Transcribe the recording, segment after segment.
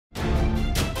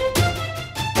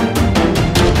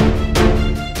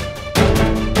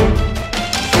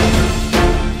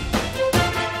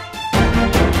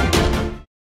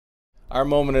Our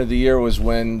moment of the year was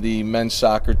when the men's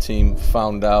soccer team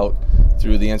found out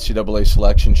through the NCAA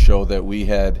selection show that we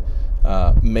had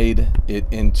made it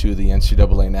into the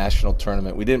NCAA national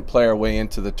tournament. We didn't play our way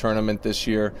into the tournament this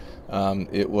year.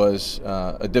 It was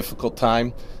a difficult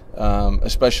time,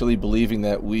 especially believing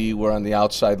that we were on the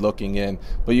outside looking in.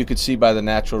 But you could see by the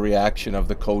natural reaction of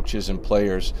the coaches and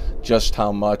players just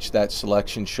how much that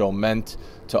selection show meant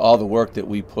to all the work that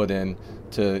we put in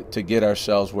to get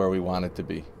ourselves where we wanted to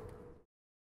be.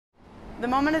 The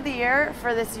moment of the year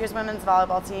for this year's women's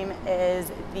volleyball team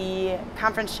is the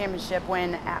conference championship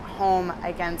win at home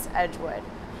against Edgewood.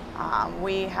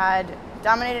 We had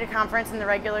dominated a conference in the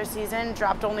regular season,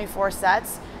 dropped only 4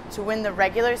 sets to win the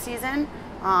regular season,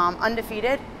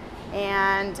 undefeated,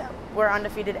 and we're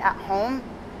undefeated at home.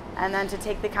 And then to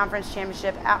take the conference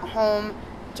championship at home,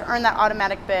 to earn that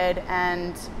automatic bid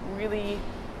and really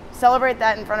celebrate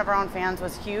that in front of our own fans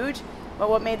was huge. But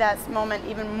what made that moment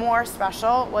even more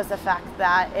special was the fact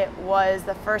that it was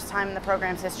the first time in the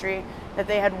program's history that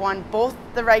they had won both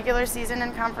the regular season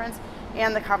in conference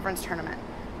and the conference tournament.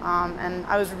 And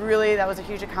that was a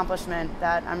huge accomplishment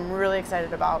that I'm really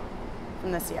excited about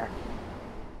from this year.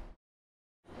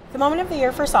 The moment of the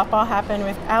year for softball happened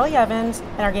with Allie Evans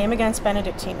and our game against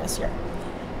Benedictine this year.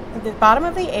 At the bottom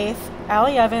of the 8th,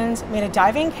 Allie Evans made a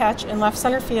diving catch in left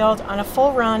center field on a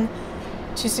full run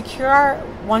to secure our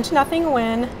 1-0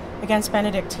 win against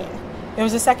Benedictine. It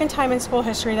was the second time in school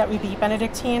history that we beat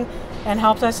Benedictine and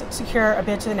helped us secure a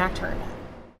bid to the NAC tournament.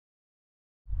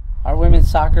 Our women's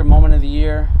soccer moment of the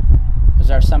year was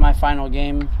our semifinal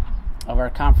game of our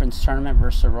conference tournament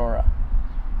versus Aurora.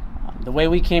 The way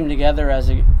we came together as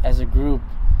a group,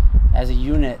 as a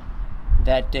unit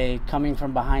that day, coming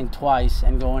from behind twice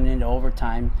and going into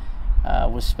overtime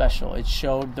was special. It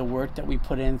showed the work that we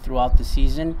put in throughout the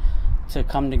season to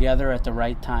come together at the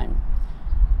right time.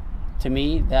 To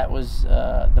me, that was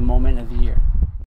the moment of the year.